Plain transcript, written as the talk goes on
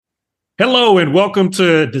Hello and welcome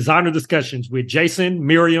to Designer Discussions with Jason,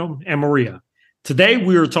 Miriam, and Maria. Today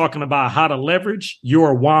we are talking about how to leverage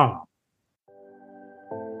your WOM.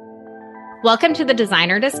 Welcome to the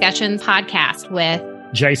Designer Discussions podcast with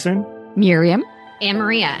Jason, Miriam, and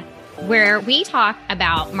Maria, where we talk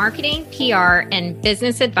about marketing, PR, and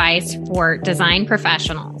business advice for design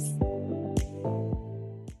professionals.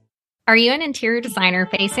 Are you an interior designer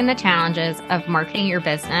facing the challenges of marketing your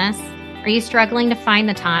business? Are you struggling to find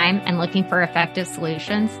the time and looking for effective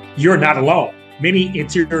solutions? You're not alone. Many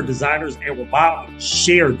interior designers and remodelers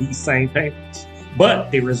share these same pains,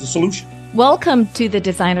 but there is a solution. Welcome to the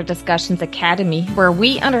Designer Discussions Academy, where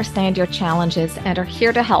we understand your challenges and are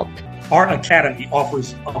here to help. Our academy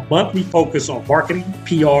offers a monthly focus on marketing,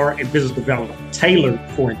 PR, and business development tailored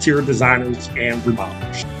for interior designers and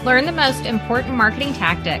remodelers. Learn the most important marketing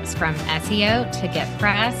tactics from SEO to get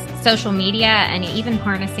press, social media, and even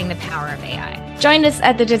harnessing the power of AI. Join us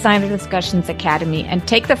at the Designer Discussions Academy and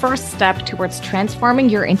take the first step towards transforming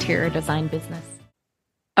your interior design business.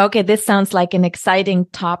 Okay, this sounds like an exciting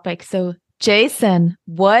topic. So, Jason,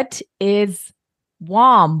 what is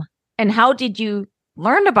WOM and how did you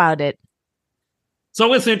learn about it?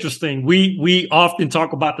 So it's interesting. We often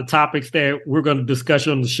talk about the topics that we're going to discuss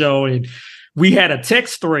on the show, and we had a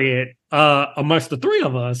text thread amongst the three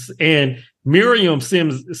of us, and Miriam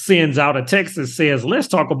sends out a text that says, "Let's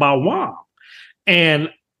talk about WOM." And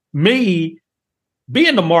me,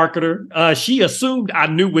 being the marketer, she assumed I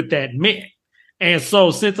knew what that meant. And so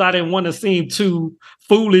since I didn't want to seem too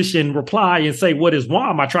foolish and reply and say, what is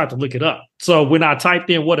WOM? I tried to look it up. So when I typed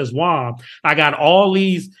in what is WOM, I got all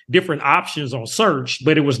these different options on search,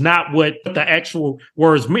 but it was not what the actual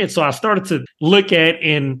words meant. So I started to look at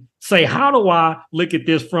and say, how do I look at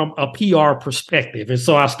this from a PR perspective? And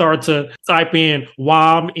so I started to type in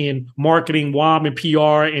WOM in marketing, WOM in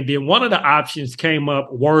PR. And then one of the options came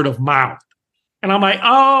up, word of mouth. And I'm like,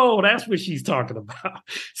 oh, that's what she's talking about.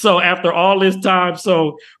 So after all this time,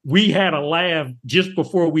 so we had a laugh just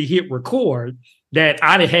before we hit record that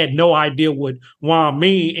I had no idea what WOM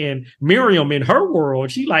mean. And Miriam in her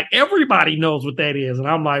world, she like, everybody knows what that is. And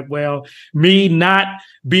I'm like, well, me not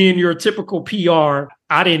being your typical PR,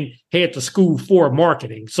 I didn't head to school for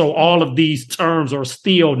marketing. So all of these terms are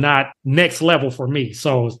still not next level for me.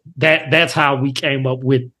 So that's how we came up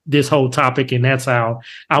with this whole topic. And that's how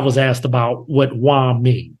I was asked about what WOM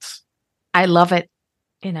means. I love it.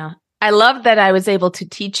 I love that I was able to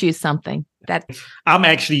teach you something. That I'm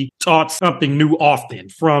actually taught something new often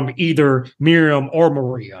from either Miriam or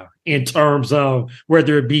Maria in terms of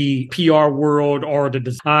whether it be PR world or the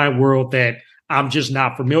design world that I'm just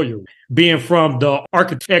not familiar with. Being from the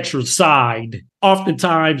architecture side,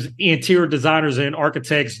 oftentimes interior designers and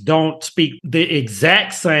architects don't speak the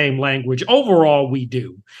exact same language. Overall, we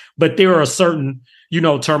do, but there are certain,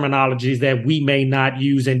 terminologies that we may not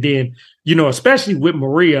use. And then, especially with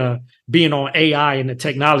Maria being on AI and the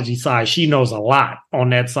technology side, she knows a lot on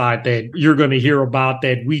that side that you're going to hear about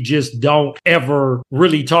that we just don't ever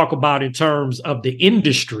really talk about in terms of the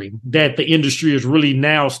industry that the industry is really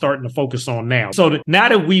now starting to focus on now. So now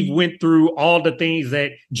that we've went through all the things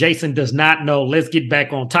that Jason does not know, let's get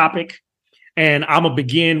back on topic. And I'm going to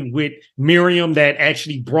begin with Miriam that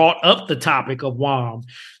actually brought up the topic of WOM.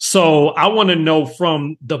 So I want to know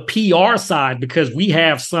from the PR side, because we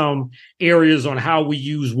have some areas on how we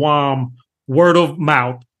use WOM, word of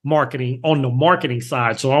mouth marketing on the marketing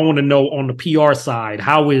side. So I want to know on the PR side,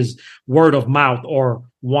 how is word of mouth or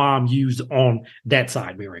WOM used on that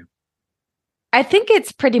side, Miriam? I think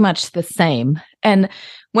it's pretty much the same. And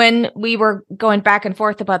when we were going back and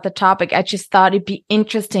forth about the topic, I just thought it'd be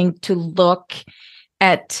interesting to look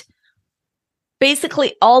at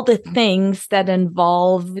basically all the things that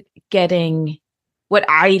involve getting what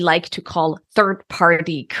I like to call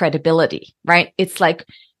third-party credibility, right? It's like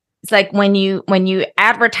when you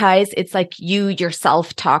advertise, it's like you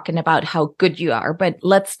yourself talking about how good you are. But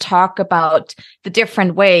let's talk about the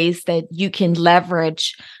different ways that you can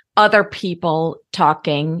leverage other people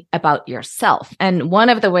talking about yourself. And one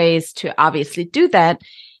of the ways to obviously do that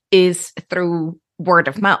is through word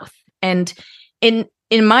of mouth. And in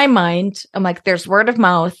my mind, I'm like, there's word of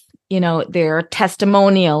mouth, there are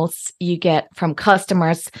testimonials you get from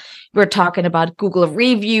customers. We're talking about Google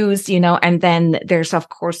reviews, and then there's, of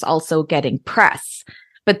course, also getting press.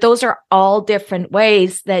 But those are all different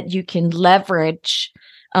ways that you can leverage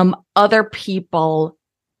other people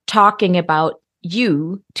talking about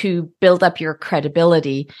you to build up your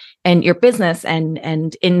credibility and your business and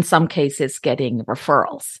in some cases getting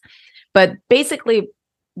referrals. But basically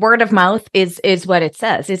word of mouth is what it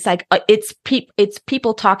says. It's like it's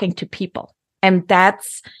people talking to people. And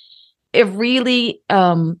that's a really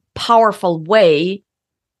powerful way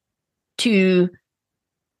to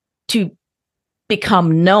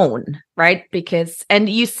become known, right? And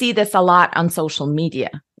you see this a lot on social media,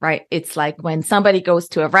 right? It's like when somebody goes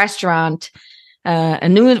to a restaurant, a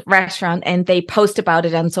new restaurant, and they post about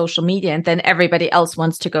it on social media, and then everybody else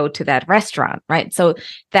wants to go to that restaurant, right? So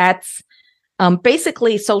that's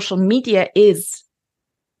basically social media is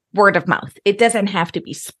word of mouth. It doesn't have to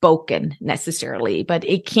be spoken necessarily, but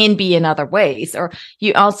it can be in other ways. Or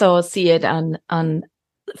you also see it on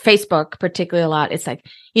Facebook, particularly a lot. It's like,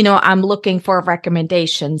 I'm looking for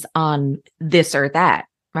recommendations on this or that,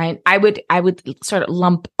 right? I would sort of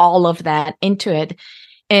lump all of that into it.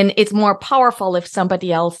 And it's more powerful if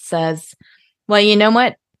somebody else says, well, you know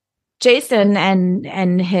what? Jason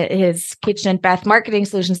and his Kitchen and Bath Marketing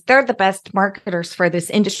Solutions, they're the best marketers for this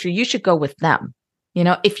industry. You should go with them.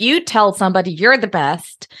 If you tell somebody you're the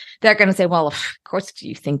best, they're going to say, well, of course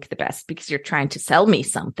you think the best because you're trying to sell me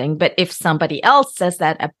something. But if somebody else says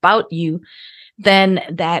that about you, then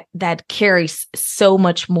that carries so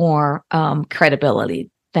much more credibility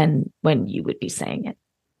than when you would be saying it.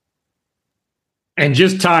 And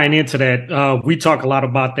just tying into that, we talk a lot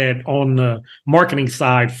about that on the marketing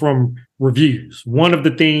side from reviews. One of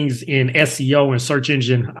the things in SEO and search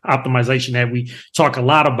engine optimization that we talk a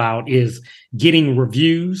lot about is getting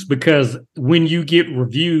reviews, because when you get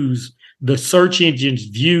reviews, the search engines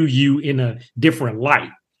view you in a different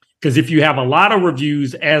light. Because if you have a lot of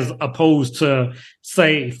reviews as opposed to,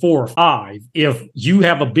 say, 4 or 5, if you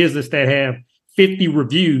have a business that have 50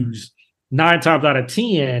 reviews, 9 times out of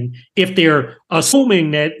 10, if they're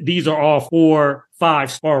assuming that these are all 4,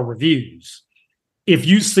 5-star reviews, if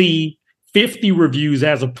you see 50 reviews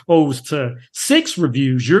as opposed to 6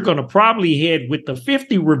 reviews, you're going to probably head with the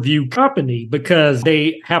 50 review company because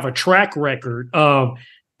they have a track record of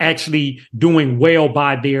actually doing well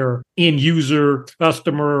by their end user,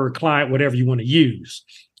 customer, or client, whatever you want to use.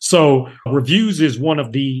 So reviews is one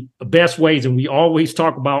of the best ways. And we always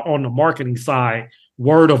talk about on the marketing side,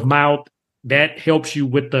 word of mouth, that helps you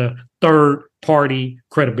with the third party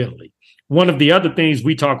credibility. One of the other things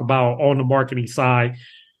we talk about on the marketing side,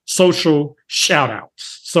 social shout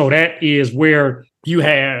outs. So that is where you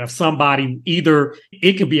have somebody, either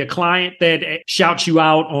it could be a client that shouts you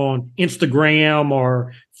out on Instagram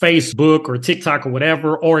or Facebook or TikTok or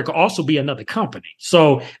whatever, or it could also be another company.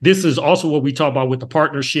 So this is also what we talk about with the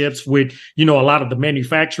partnerships with, a lot of the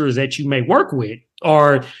manufacturers that you may work with.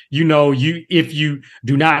 Or, if you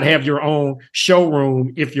do not have your own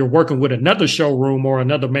showroom, if you're working with another showroom or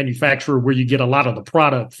another manufacturer where you get a lot of the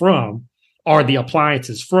product from or the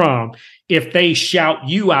appliances from, if they shout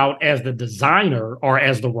you out as the designer or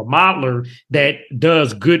as the remodeler that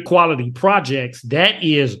does good quality projects, that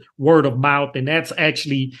is word of mouth. And that's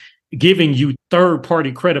actually giving you third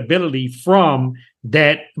party credibility from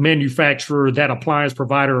that manufacturer, that appliance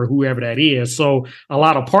provider, or whoever that is. So a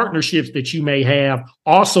lot of partnerships that you may have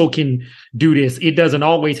also can do this. It doesn't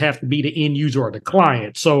always have to be the end user or the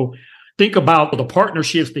client. So think about the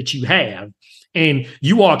partnerships that you have, and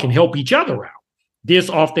you all can help each other out.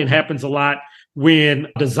 This often happens a lot when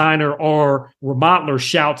a designer or remodeler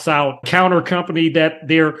shouts out counter company that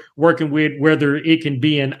they're working with, whether it can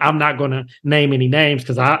be, and I'm not going to name any names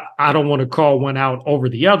because I don't want to call one out over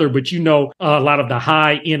the other, but a lot of the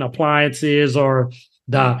high-end appliances or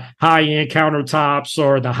the high-end countertops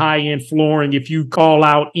or the high-end flooring, if you call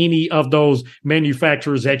out any of those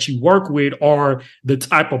manufacturers that you work with or the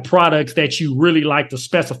type of products that you really like to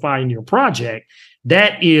specify in your project,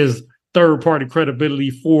 that is third-party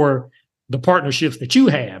credibility for the partnerships that you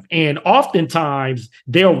have. And oftentimes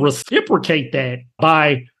they'll reciprocate that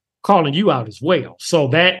by calling you out as well. So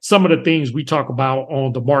that's some of the things we talk about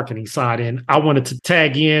on the marketing side. And I wanted to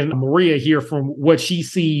tag in Maria here from what she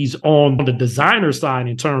sees on the designer side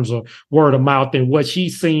in terms of word of mouth and what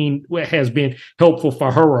she's seen has been helpful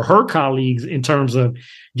for her or her colleagues in terms of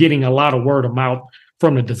getting a lot of word of mouth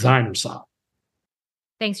from the designer side.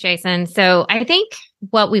 Thanks, Jason. So I think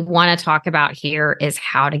what we want to talk about here is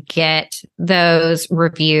how to get those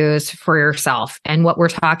reviews for yourself. And what we're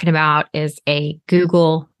talking about is a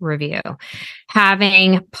Google review.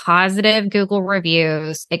 Having positive Google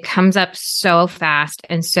reviews, it comes up so fast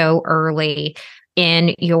and so early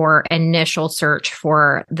in your initial search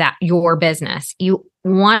for your business. You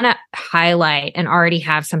want to highlight and already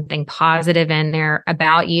have something positive in there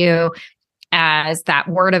about you as that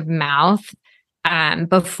word of mouth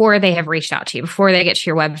before they have reached out to you, before they get to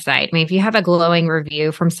your website. I mean, if you have a glowing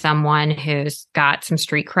review from someone who's got some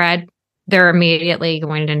street cred, they're immediately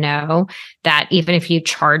going to know that even if you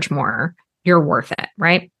charge more, you're worth it,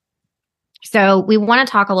 right? So we want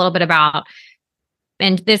to talk a little bit about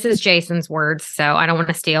and this is Jason's words, so I don't want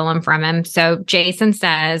to steal them from him. So Jason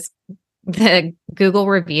says the Google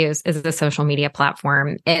reviews is the social media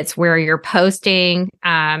platform. It's where you're posting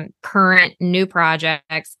current new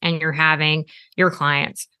projects and you're having your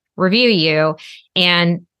clients review you.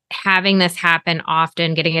 And having this happen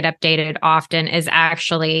often, getting it updated often is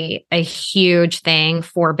actually a huge thing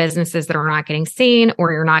for businesses that are not getting seen,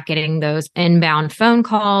 or you're not getting those inbound phone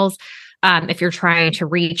calls. If you're trying to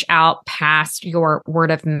reach out past your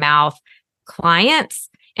word of mouth clients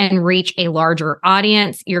and reach a larger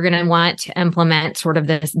audience, you're going to want to implement sort of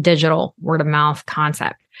this digital word of mouth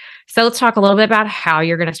concept. So let's talk a little bit about how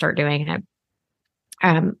you're going to start doing it.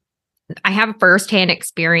 I have firsthand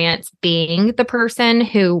experience being the person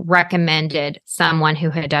who recommended someone who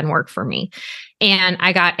had done work for me. And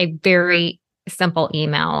I got a very simple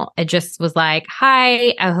email. It just was like,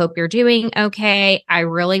 hi, I hope you're doing okay. I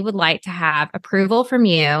really would like to have approval from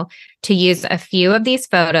you to use a few of these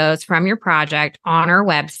photos from your project on our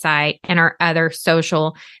website and our other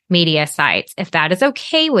social media sites. If that is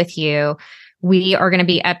okay with you, we are going to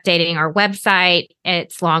be updating our website.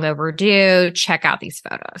 It's long overdue. Check out these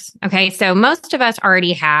photos. Okay. So most of us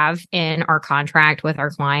already have in our contract with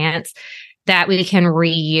our clients that we can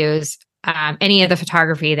reuse any of the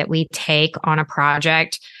photography that we take on a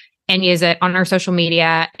project and use it on our social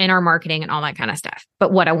media and our marketing and all that kind of stuff.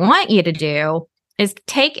 But what I want you to do is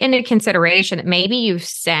take into consideration that maybe you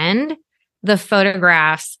send the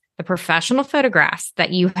photographs, the professional photographs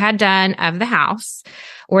that you had done of the house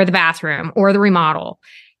or the bathroom or the remodel,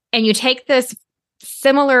 and you take this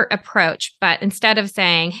similar approach, but instead of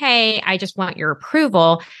saying, hey, I just want your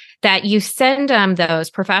approval, that you send them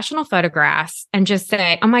those professional photographs and just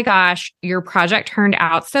say, oh my gosh, your project turned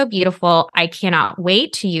out so beautiful. I cannot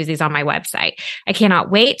wait to use these on my website. I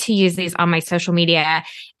cannot wait to use these on my social media.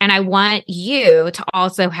 And I want you to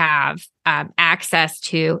also have access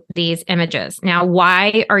to these images. Now,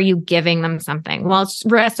 why are you giving them something? Well, it's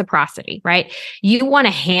reciprocity, right? You want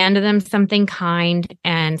to hand them something kind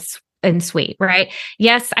and sweet, right?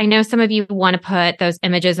 Yes, I know some of you want to put those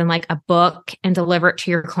images in like a book and deliver it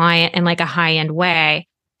to your client in like a high-end way.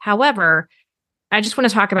 However, I just want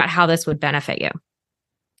to talk about how this would benefit you.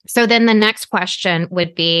 So then the next question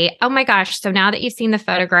would be, oh my gosh, so now that you've seen the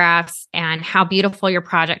photographs and how beautiful your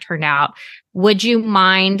project turned out, would you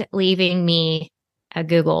mind leaving me a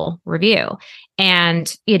Google review?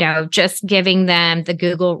 And, just giving them the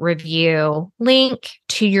Google review link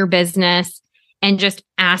to your business and just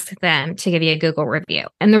ask them to give you a Google review.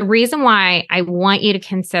 And the reason why I want you to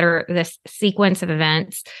consider this sequence of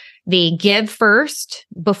events, the give first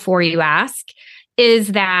before you ask,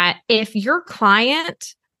 is that if your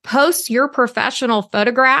client posts your professional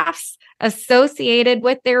photographs associated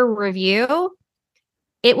with their review,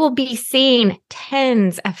 it will be seen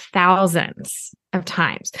tens of thousands of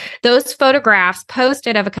times. Those photographs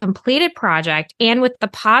posted of a completed project and with the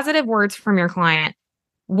positive words from your client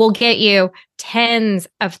will get you tens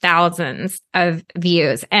of thousands of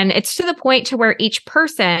views. And it's to the point to where each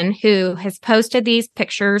person who has posted these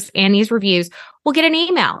pictures and these reviews will get an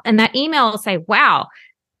email. And that email will say, wow,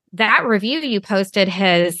 that review you posted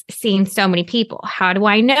has seen so many people. How do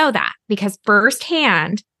I know that? Because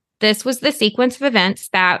firsthand, this was the sequence of events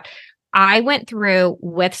that I went through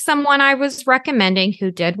with someone I was recommending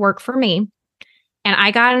who did work for me. And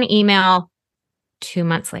I got an email 2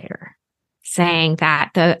 months later saying that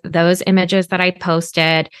those images that I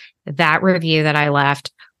posted, that review that I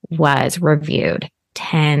left was reviewed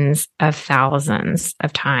tens of thousands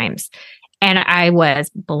of times. And I was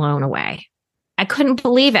blown away. I couldn't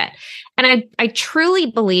believe it. And I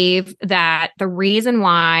truly believe that the reason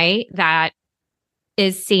why that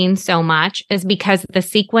is seen so much is because the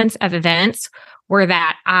sequence of events were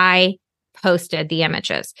that I posted the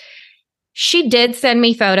images. She did send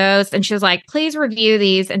me photos and she was like, please review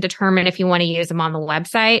these and determine if you want to use them on the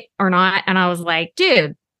website or not. And I was like,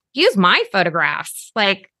 dude, use my photographs.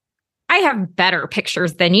 Like, I have better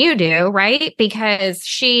pictures than you do, right? Because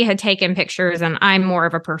she had taken pictures and I'm more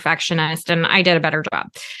of a perfectionist and I did a better job.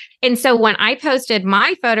 And so when I posted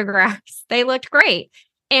my photographs, they looked great.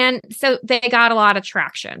 And so they got a lot of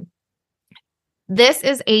traction. This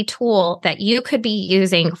is a tool that you could be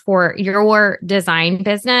using for your design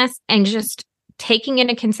business and just taking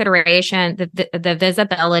into consideration the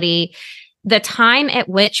visibility, the time at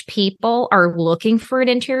which people are looking for an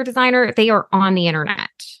interior designer. They are on the internet.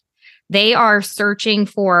 They are searching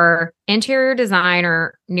for interior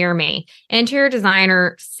designer near me, interior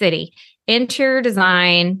designer city, interior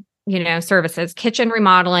design, services, kitchen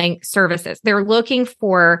remodeling services. They're looking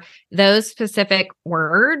for those specific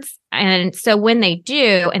words. And so when they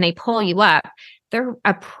do, and they pull you up, they're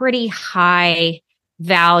a pretty high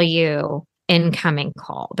value incoming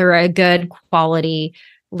call. They're a good quality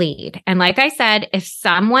lead. And like I said, if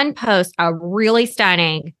someone posts a really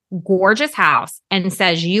stunning, gorgeous house and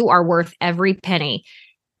says you are worth every penny,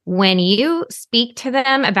 when you speak to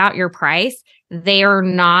them about your price, they are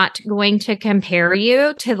not going to compare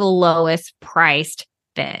you to the lowest priced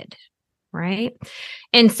bid, right?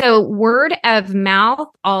 And so word of mouth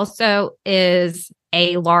also is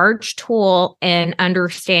a large tool in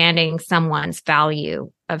understanding someone's value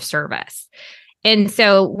of service. And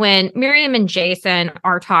so when Miriam and Jason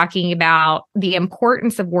are talking about the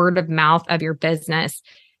importance of word of mouth of your business,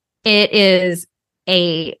 it is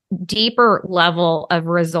a deeper level of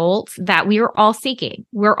results that we are all seeking.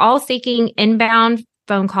 We're all seeking inbound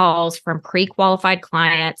phone calls from pre-qualified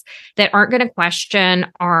clients that aren't going to question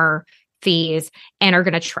our fees and are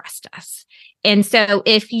going to trust us. And so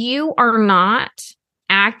if you are not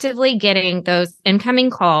actively getting those incoming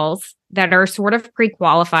calls that are sort of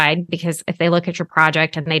pre-qualified, because if they look at your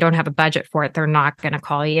project and they don't have a budget for it, they're not going to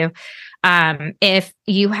call you. If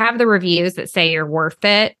you have the reviews that say you're worth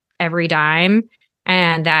it every dime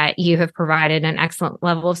and that you have provided an excellent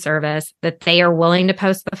level of service, that they are willing to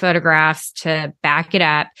post the photographs to back it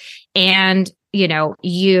up, and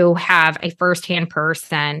you have a firsthand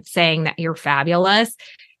person saying that you're fabulous,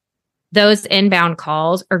 those inbound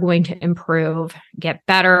calls are going to improve, get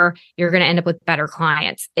better. You're going to end up with better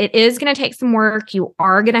clients. It is going to take some work. You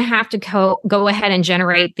are going to have to go ahead and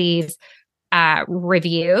generate these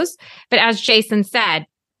reviews. But as Jason said,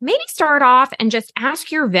 maybe start off and just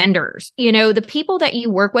ask your vendors, the people that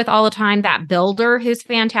you work with all the time, that builder who's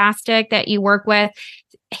fantastic that you work with.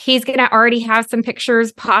 He's going to already have some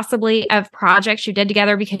pictures possibly of projects you did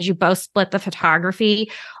together because you both split the photography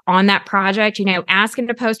on that project. Ask him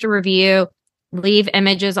to post a review, leave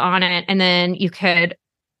images on it, and then you could,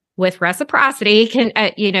 with reciprocity, can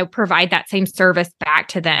provide that same service back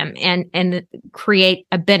to them and create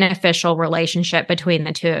a beneficial relationship between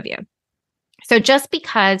the two of you. So just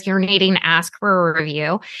because you're needing to ask for a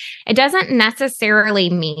review, it doesn't necessarily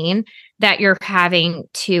mean that you're having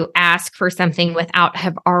to ask for something without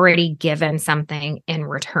have already given something in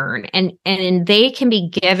return. And they can be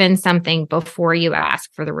given something before you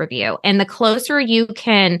ask for the review. And the closer you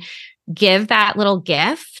can give that little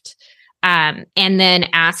gift, and then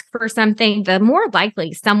ask for something, the more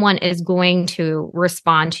likely someone is going to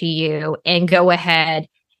respond to you and go ahead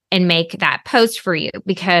and make that post for you,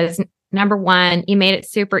 because number one, you made it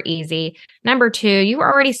super easy. Number two, you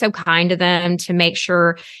were already so kind to them to make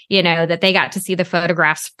sure, that they got to see the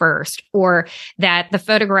photographs first, or that the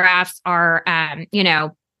photographs are,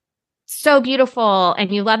 so beautiful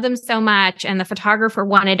and you love them so much. And the photographer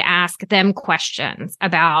wanted to ask them questions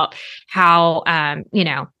about how,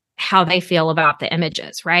 how they feel about the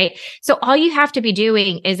images, right? So all you have to be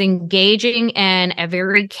doing is engaging in a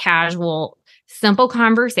very casual, simple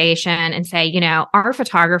conversation and say, our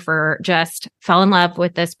photographer just fell in love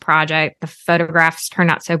with this project. The photographs turned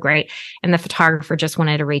out so great. And the photographer just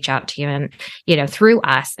wanted to reach out to you and, through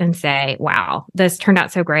us and say, wow, this turned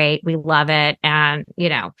out so great. We love it. And,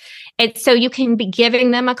 it's so you can be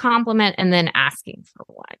giving them a compliment and then asking for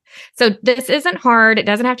one. So this isn't hard. It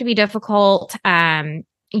doesn't have to be difficult.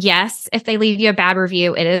 Yes, if they leave you a bad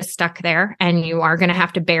review, it is stuck there and you are going to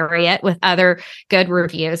have to bury it with other good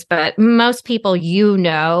reviews. But most people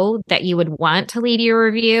that you would want to leave you a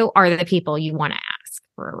review are the people you want to ask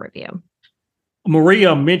for a review.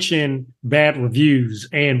 Maria mentioned bad reviews,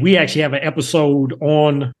 and we actually have an episode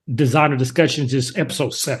on designer discussions. It's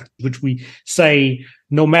episode 7, which we say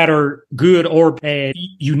no matter good or bad,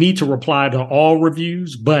 you need to reply to all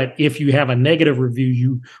reviews. But if you have a negative review,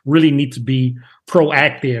 you really need to be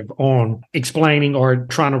proactive on explaining or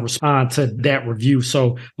trying to respond to that review.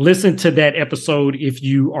 So listen to that episode if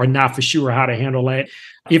you are not for sure how to handle that.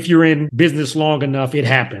 If you're in business long enough, it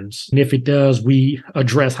happens. And if it does, we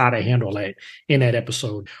address how to handle that in that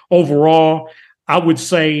episode. Overall, I would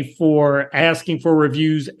say for asking for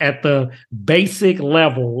reviews at the basic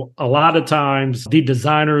level, a lot of times the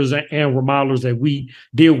designers and remodelers that we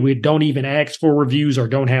deal with don't even ask for reviews or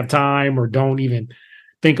don't have time or don't even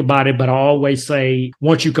think about it. But I always say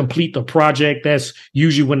once you complete the project, that's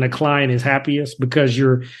usually when the client is happiest, because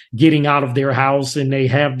you're getting out of their house and they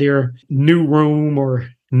have their new room or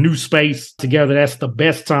new space together. That's the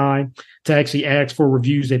best time to actually ask for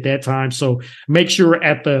reviews at that time. So make sure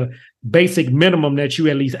at the basic minimum that you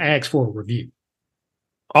at least ask for a review.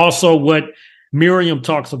 Also, what Miriam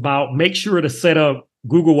talks about, make sure to set up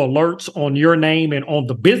Google alerts on your name and on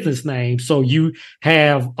the business name. So you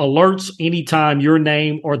have alerts anytime your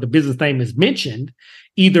name or the business name is mentioned,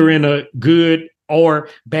 either in a good or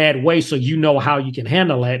bad way, so you know how you can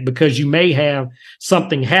handle that, because you may have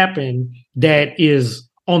something happen that is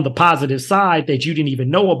on the positive side that you didn't even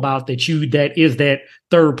know about, that is that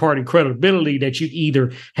third party credibility that you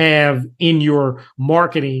either have in your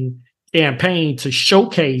marketing campaign to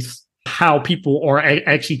showcase how people are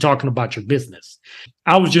actually talking about your business.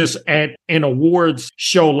 I was just at an awards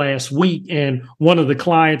show last week, and one of the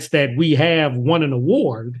clients that we have won an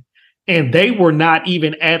award, and they were not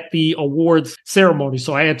even at the awards ceremony.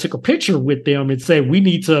 So I took a picture with them and said, we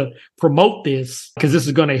need to promote this because this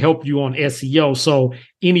is going to help you on SEO. So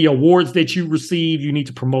any awards that you receive, you need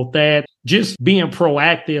to promote that. Just being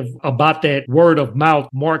proactive about that word of mouth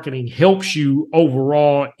marketing helps you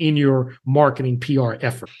overall in your marketing PR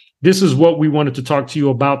effort. This is what we wanted to talk to you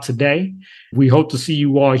about today. We hope to see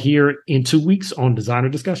you all here in 2 weeks on Designer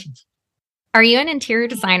Discussions. Are you an interior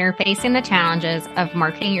designer facing the challenges of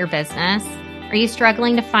marketing your business? Are you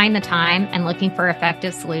struggling to find the time and looking for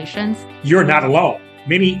effective solutions? You're not alone.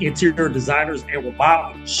 Many interior designers and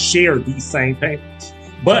remodelers share these same pains,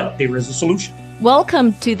 but there is a solution.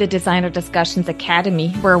 Welcome to the Designer Discussions Academy,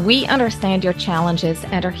 where we understand your challenges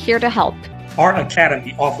and are here to help. Our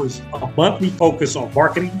academy offers a monthly focus on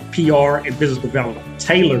marketing, PR, and business development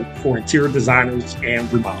tailored for interior designers and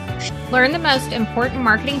remodelers. Learn the most important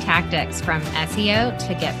marketing tactics from SEO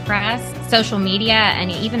to Get Press, social media,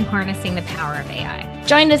 and even harnessing the power of AI.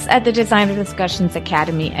 Join us at the Designer Discussions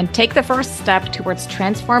Academy and take the first step towards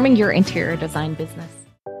transforming your interior design business.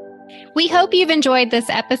 We hope you've enjoyed this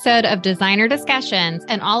episode of Designer Discussions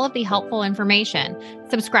and all of the helpful information.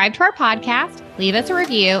 Subscribe to our podcast, leave us a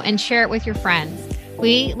review, and share it with your friends.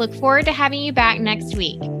 We look forward to having you back next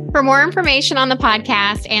week. For more information on the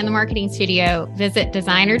podcast and the marketing studio, visit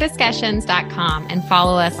designerdiscussions.com and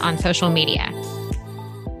follow us on social media.